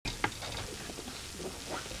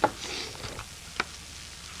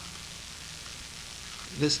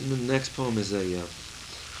The next poem is a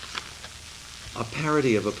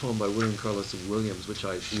parody of a poem by William Carlos Williams, which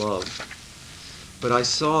I love. But I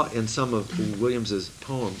saw in some of Williams's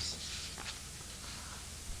poems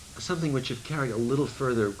something which, if carried a little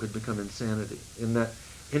further, could become insanity. In that,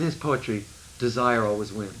 in his poetry, desire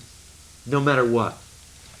always wins, no matter what.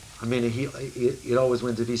 I mean, it always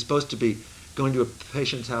wins. If he's supposed to be going to a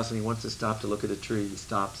patient's house and he wants to stop to look at a tree, he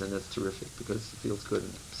stops, and that's terrific because it feels good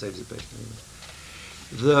and saves the patient.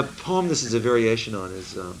 The poem this is a variation on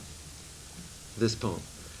is this poem.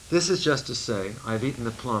 This is just to say, I've eaten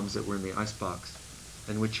the plums that were in the icebox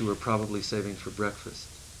and which you were probably saving for breakfast.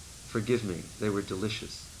 Forgive me, they were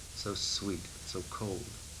delicious, so sweet, so cold.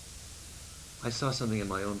 I saw something in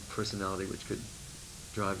my own personality which could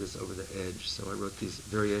drive this over the edge, so I wrote these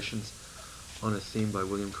variations on a theme by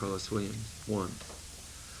William Carlos Williams. 1.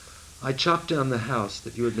 I chopped down the house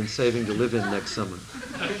that you had been saving to live in next summer.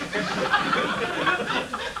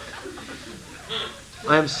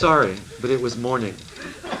 I am sorry, but it was morning.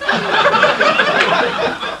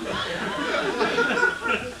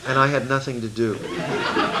 And I had nothing to do.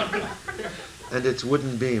 And its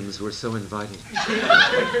wooden beams were so inviting.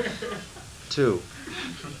 2.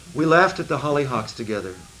 We laughed at the hollyhocks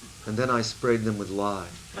together, and then I sprayed them with lye.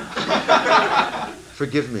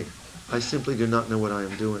 Forgive me, I simply do not know what I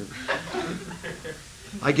am doing.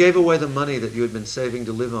 I gave away the money that you had been saving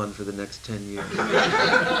to live on for the next 10 years.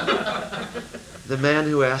 The man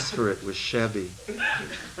who asked for it was shabby,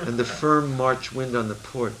 and the firm March wind on the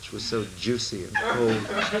porch was so juicy and cold.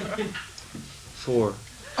 4.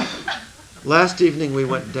 Last evening we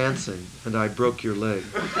went dancing, and I broke your leg.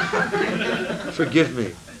 Forgive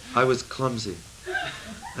me, I was clumsy,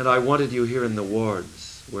 and I wanted you here in the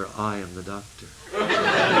wards, where I am the doctor.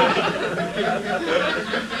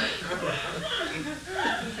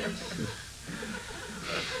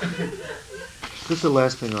 This is the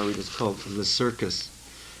last thing I'll read. It's called The Circus.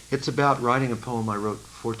 It's about writing a poem I wrote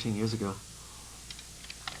 14 years ago.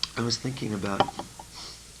 I was thinking about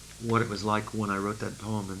what it was like when I wrote that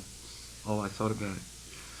poem and all I thought about it.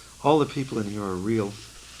 All the people in here are real.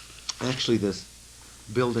 Actually, this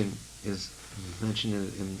building is mentioned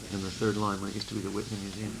in the third line when it used to be the Whitney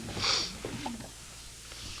Museum.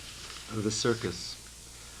 The Circus.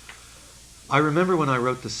 I remember when I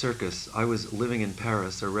wrote The Circus, I was living in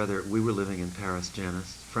Paris, or rather, we were living in Paris,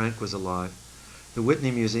 Janice. Frank was alive. The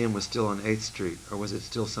Whitney Museum was still on 8th Street, or was it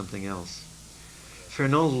still something else?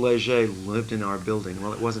 Fernand Léger lived in our building.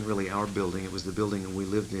 Well, it wasn't really our building, it was the building that we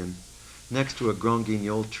lived in, next to a Grand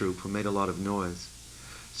Guignol troupe who made a lot of noise.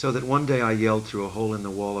 So that one day I yelled through a hole in the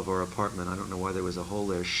wall of our apartment, I don't know why there was a hole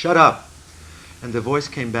there, "Shut up!" And the voice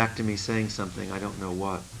came back to me saying something, I don't know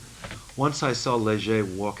what. Once I saw Léger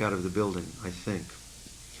walk out of the building, I think.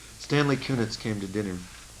 Stanley Kunitz came to dinner.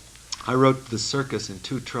 I wrote The Circus in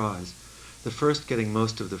 2 tries, the first getting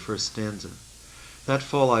most of the first stanza. That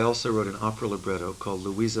fall I also wrote an opera libretto called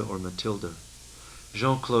Louisa or Matilda.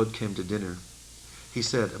 Jean-Claude came to dinner. He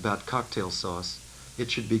said, about cocktail sauce,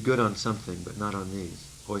 it should be good on something, but not on these,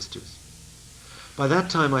 oysters. By that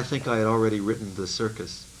time I think I had already written The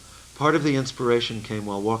Circus. Part of the inspiration came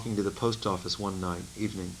while walking to the post office one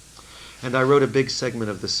evening. And I wrote a big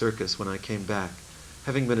segment of The Circus when I came back,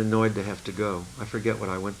 having been annoyed to have to go. I forget what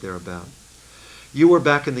I went there about. You were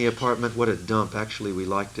back in the apartment. What a dump. Actually, we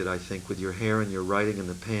liked it, I think, with your hair and your writing in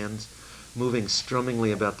the pans, moving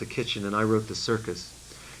strummingly about the kitchen, and I wrote The Circus.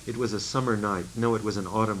 It was a summer night. No, it was an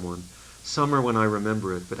autumn one. Summer when I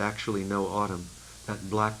remember it, but actually no autumn.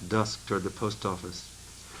 That black dusk toward the post office.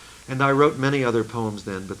 And I wrote many other poems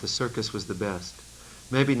then, but The Circus was the best.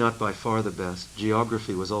 Maybe not by far the best.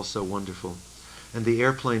 Geography was also wonderful. And the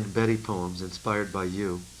airplane Betty poems inspired by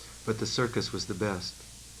you, but The Circus was the best.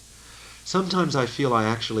 Sometimes I feel I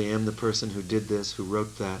actually am the person who did this, who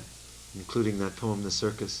wrote that, including that poem, The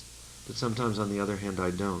Circus, but sometimes on the other hand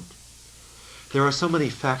I don't. There are so many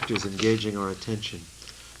factors engaging our attention.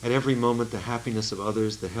 At every moment the happiness of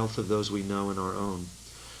others, the health of those we know and our own,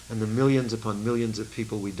 and the millions upon millions of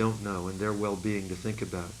people we don't know and their well-being to think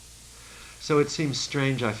about. So it seems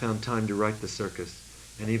strange I found time to write The Circus,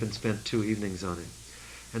 and even spent 2 evenings on it,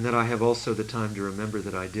 and that I have also the time to remember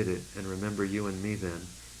that I did it, and remember you and me then,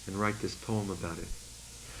 and write this poem about it.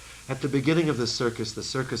 At the beginning of the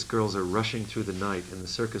circus girls are rushing through the night in the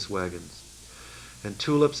circus wagons, and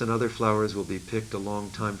tulips and other flowers will be picked a long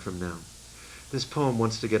time from now. This poem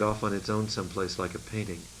wants to get off on its own someplace like a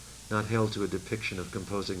painting, not held to a depiction of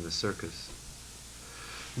composing the circus.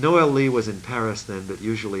 Noel Lee was in Paris then, but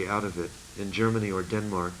usually out of it, in Germany or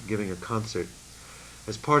Denmark, giving a concert,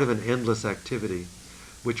 as part of an endless activity,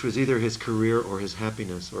 which was either his career or his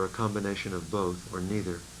happiness, or a combination of both, or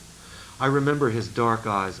neither. I remember his dark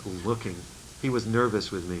eyes looking. He was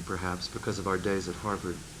nervous with me, perhaps, because of our days at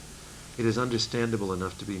Harvard. It is understandable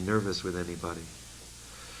enough to be nervous with anybody.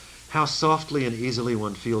 How softly and easily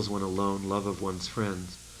one feels when alone, love of one's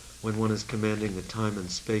friends, when one is commanding the time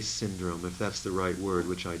and space syndrome, if that's the right word,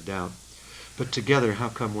 which I doubt. But together, how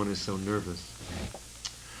come one is so nervous?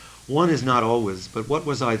 One is not always, but what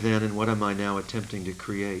was I then and what am I now attempting to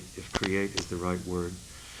create, if create is the right word,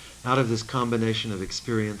 out of this combination of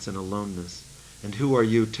experience and aloneness? And who are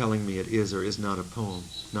you telling me it is or is not a poem?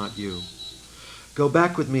 Not you. Go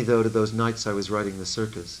back with me, though, to those nights I was writing The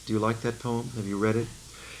Circus. Do you like that poem? Have you read it?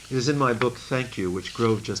 It is in my book, Thank You, which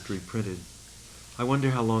Grove just reprinted. I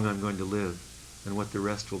wonder how long I'm going to live and what the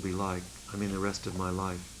rest will be like. I mean, the rest of my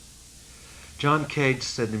life. John Cage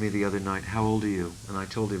said to me the other night, "How old are you?" And I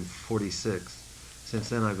told him 46. Since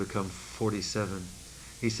then I've become 47.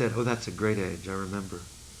 He said, "Oh, that's a great age, I remember."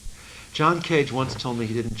 John Cage once told me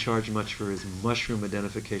he didn't charge much for his mushroom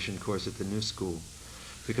identification course at the New School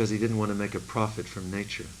because he didn't want to make a profit from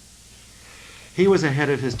nature. He was ahead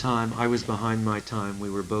of his time, I was behind my time, we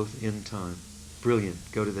were both in time.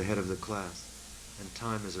 Brilliant, go to the head of the class. And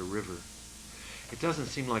time is a river. It doesn't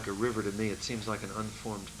seem like a river to me, it seems like an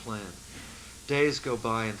unformed plan. Days go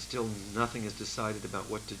by and still nothing is decided about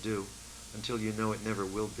what to do until you know it never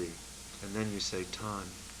will be. And then you say time.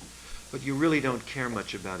 But you really don't care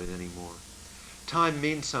much about it anymore. Time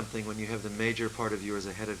means something when you have the major part of yours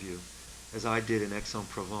ahead of you, as I did in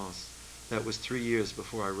Aix-en-Provence. That was 3 years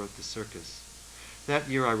before I wrote The Circus. That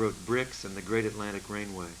year I wrote Bricks and The Great Atlantic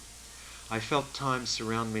Rainway. I felt time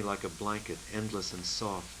surround me like a blanket, endless and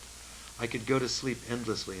soft. I could go to sleep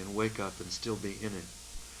endlessly and wake up and still be in it.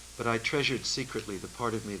 But I treasured secretly the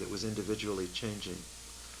part of me that was individually changing.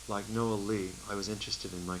 Like Noah Lee, I was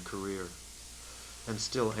interested in my career. And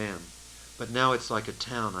still am. But now it's like a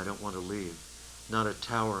town I don't want to leave. Not a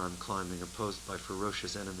tower I'm climbing, opposed by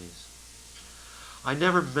ferocious enemies. I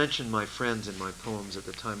never mentioned my friends in my poems at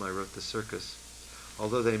the time I wrote The Circus,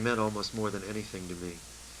 although they meant almost more than anything to me.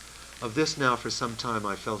 Of this now for some time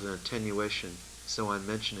I felt an attenuation, so I'm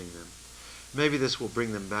mentioning them. Maybe this will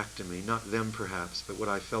bring them back to me, not them perhaps, but what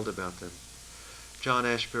I felt about them. John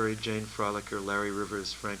Ashbery, Jane Frolicker, Larry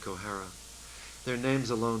Rivers, Frank O'Hara. Their names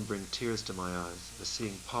alone bring tears to my eyes, as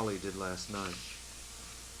seeing Polly did last night.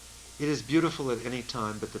 It is beautiful at any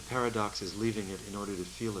time, but the paradox is leaving it in order to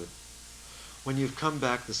feel it. When you've come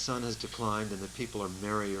back, the sun has declined and the people are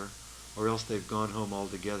merrier, or else they've gone home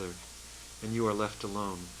altogether, and you are left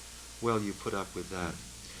alone. Well, you put up with that.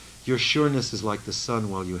 Your sureness is like the sun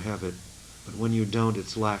while you have it, but when you don't,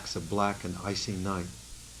 it lacks a black and icy night.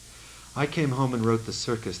 I came home and wrote The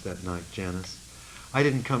Circus that night, Janice. I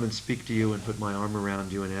didn't come and speak to you and put my arm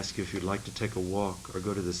around you and ask you if you'd like to take a walk or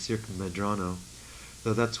go to the Cirque Medrano,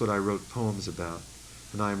 though that's what I wrote poems about,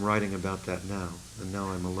 and I am writing about that now, and now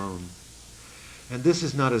I'm alone. And this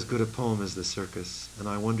is not as good a poem as The Circus, and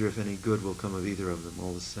I wonder if any good will come of either of them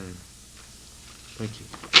all the same. Thank you.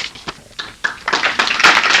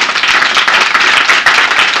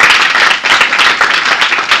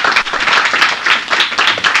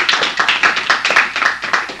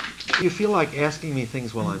 You feel like asking me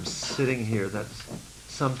things while I'm sitting here. That's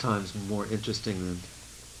sometimes more interesting than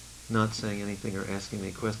not saying anything or asking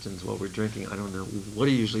me questions while we're drinking. I don't know. What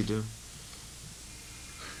do you usually do?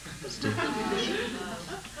 Steve?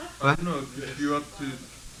 I don't know if you're up to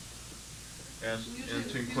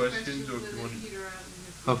answering questions or if you want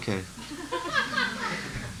to... Okay.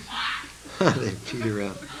 They peter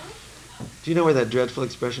out. Do you know where that dreadful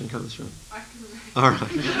expression comes from? I can remember. All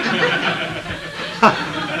right.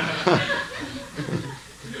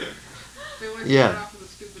 Yeah. Off with a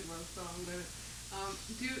stupid one, so I'm gonna.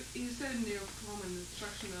 You said in your poem in the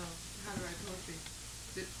instruction of how to write poetry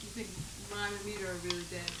that you think rhyme and meter are really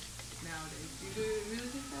dead nowadays. Do you really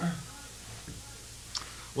think that?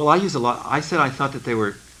 Well, I use a lot. I said I thought that they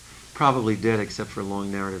were probably dead except for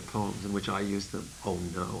long narrative poems in which I use them. Oh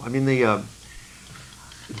no! I mean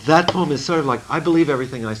that poem is sort of like I believe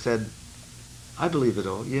everything I said. I believe it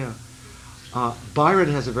all. Yeah.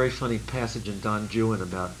 Byron has a very funny passage in Don Juan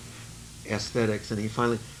about aesthetics, and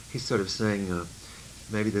he's sort of saying and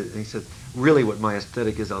he said, really what my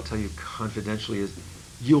aesthetic is, I'll tell you confidentially, is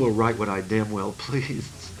you will write what I damn well please.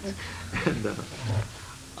 And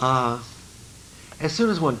as soon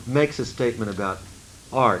as one makes a statement about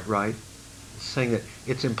art, right, saying that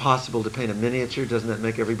it's impossible to paint a miniature, doesn't that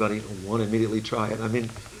make everybody want to immediately try it? I mean,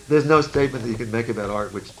 there's no statement that you can make about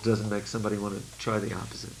art which doesn't make somebody want to try the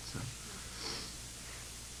opposite. So.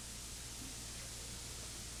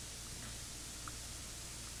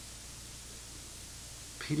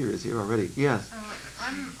 Peter is here already. Yes.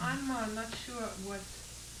 I'm not sure what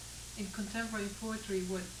in contemporary poetry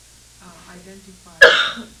what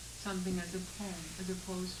identifies something as a poem, as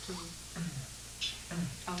opposed to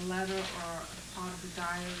a letter or a part of a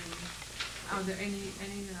diary? Are there any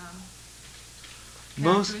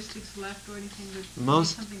characteristics left or anything that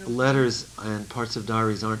most something of letters and parts of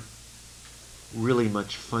diaries aren't really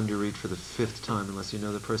much fun to read for the fifth time unless you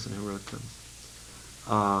know the person who wrote them.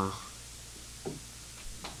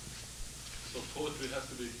 So poetry has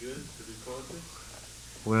to be good to be poetry?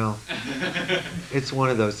 Well, it's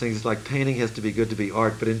one of those things. It's like painting has to be good to be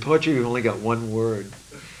art, but in poetry you've only got one word.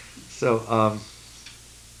 So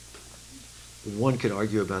one could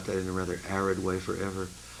argue about that in a rather arid way forever.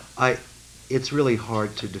 It's really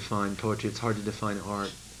hard to define poetry. It's hard to define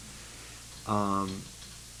art.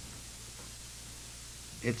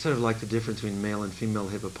 It's sort of like the difference between male and female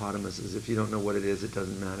hippopotamuses. If you don't know what it is, it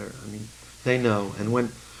doesn't matter. I mean, they know. And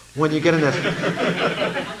when you get an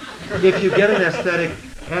if you get an aesthetic,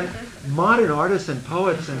 and modern artists and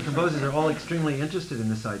poets and composers are all extremely interested in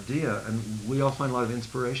this idea, and we all find a lot of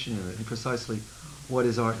inspiration in it, and precisely what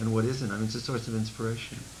is art and what isn't. I mean, it's a source of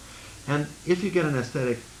inspiration. And if you get an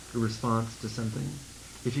aesthetic response to something,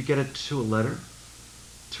 if you get it to a letter,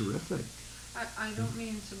 terrific. I don't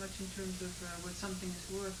mean so much in terms of what something is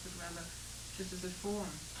worth, but rather just as a form.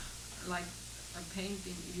 Like a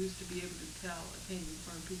painting, you used to be able to tell a painting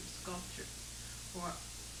from a piece of sculpture, or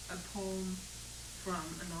a poem from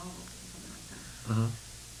a novel, or something like that. Uh-huh.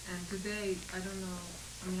 And today, I don't know,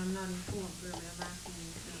 I mean, I'm not informed really, I'm asking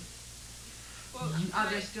you, Well, are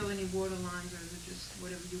there still any borderlines, or is it just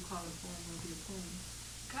whatever you call a poem will be a poem?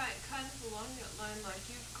 kind of along that line, like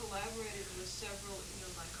you've collaborated with several,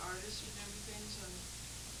 like artists and everything, some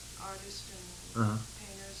artists and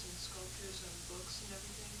painters and sculptors and books and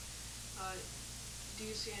everything. Do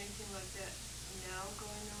you see anything like that now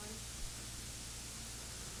going on?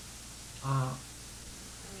 I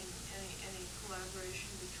mean, any collaboration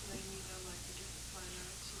between, like the different fine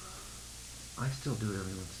arts and all? I still do it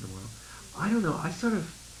every once in a while. I don't know. I sort of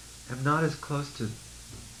am not as close to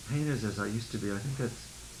painters as I used to be. I think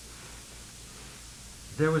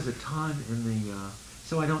there was a time in the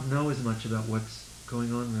so I don't know as much about what's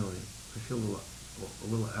going on really. I feel a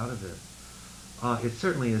little out of it. It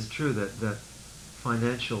certainly is true that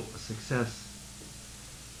financial success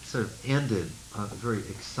sort of ended a very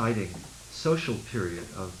exciting social period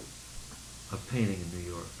of painting in New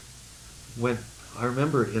York. When I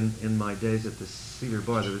remember in my days at the Cedar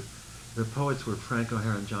Bar, the poets were Frank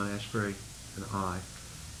O'Hara and John Ashbery and I.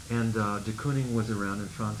 And de Kooning was around, and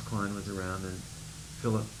Franz Klein was around, and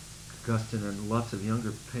Philip Guston, and lots of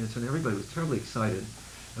younger painters, and everybody was terribly excited,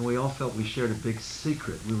 and we all felt we shared a big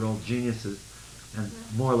secret. We were all geniuses and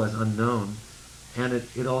more or less unknown, and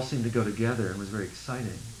it all seemed to go together and was very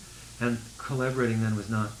exciting. And collaborating then was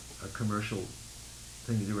not a commercial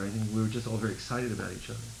thing to do or anything. We were just all very excited about each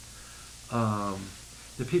other.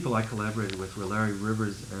 The people I collaborated with were Larry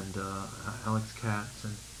Rivers and Alex Katz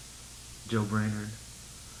and Joe Brainerd.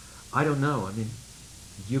 I don't know. I mean,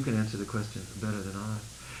 you can answer the question better than I.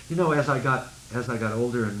 As I got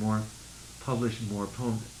older and more published more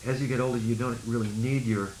poems, as you get older, you don't really need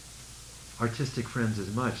your artistic friends as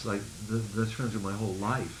much. Like those friends were my whole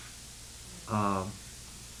life,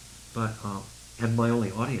 and my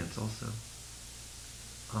only audience also.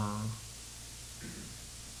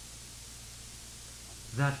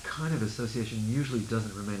 That kind of association usually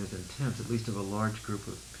doesn't remain as intense, at least of a large group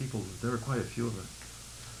of people. There were quite a few of us.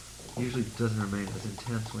 Usually doesn't remain as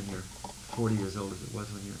intense when you're 40 years old as it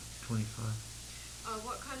was when you're 25.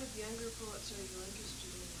 What kind of younger poets are you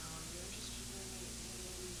interested in now? Are you interested in any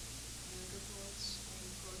younger poets in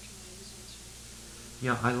poetry magazines or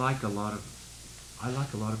anything? Yeah, I like a lot of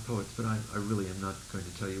poets, but I really am not going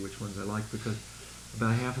to tell you which ones I like, because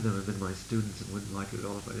about half of them have been my students and wouldn't like it at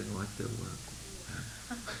all if I didn't like their work.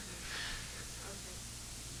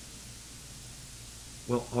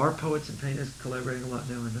 Well, are poets and painters collaborating a lot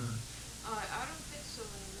now or not? I don't think so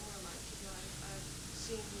anymore. Like, I've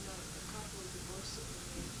seen, a couple of the books that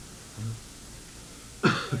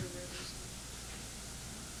were made.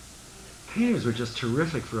 Painters were just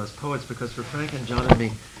terrific for us poets, because for Frank and John and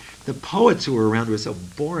me, the poets who were around were so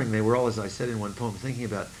boring. They were all, as I said in one poem, thinking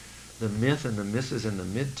about the myth and the misses and the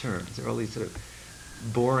midterms. There were all these sort of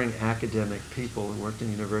boring academic people who worked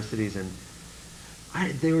in universities, and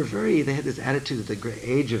they had this attitude that the great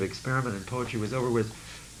age of experiment in poetry was over with.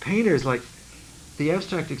 Painters, like the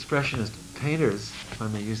abstract expressionist painters, if I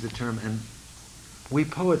may use the term, and we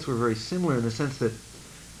poets were very similar in the sense that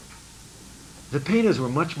the painters were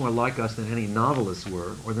much more like us than any novelists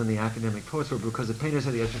were, or than the academic poets were, because the painters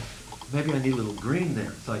had the attitude, maybe I need a little green there.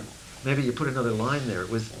 It's like, maybe you put another line there. It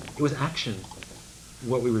was action.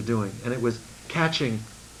 what we were doing, and it was catching,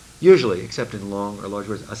 usually, except in long or large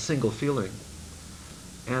words, a single feeling.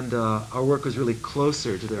 And our work was really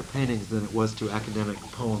closer to their paintings than it was to academic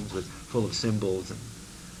poems full of symbols,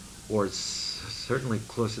 or certainly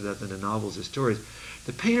closer to that than to novels or stories.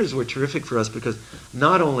 The painters were terrific for us because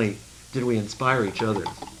not only did we inspire each other,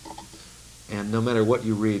 and no matter what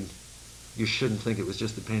you read, you shouldn't think it was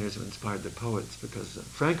just the painters who inspired the poets, because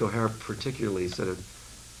Frank O'Hara particularly sort of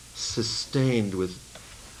sustained with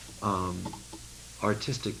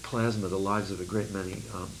artistic plasma the lives of a great many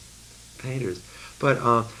painters. But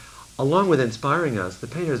along with inspiring us, the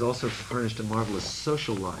painters also furnished a marvelous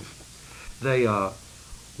social life. They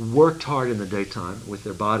worked hard in the daytime with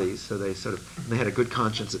their bodies, so they had a good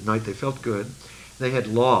conscience at night. They felt good. They had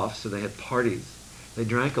lofts, so they had parties. They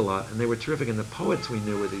drank a lot, and they were terrific. And the poets we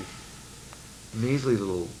knew were these measly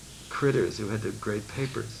little critters who had the great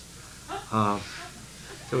papers. So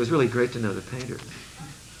it was really great to know the painters.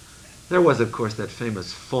 There was, of course, that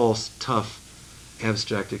famous false, tough,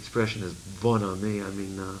 abstract expressionist bon ami. I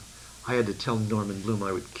mean, I had to tell Norman Bloom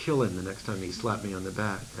I would kill him the next time he slapped me on the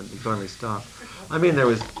back, and he finally stopped. I mean, there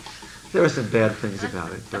were some bad things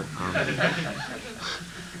about it, but I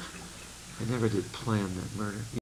never did plan that murder.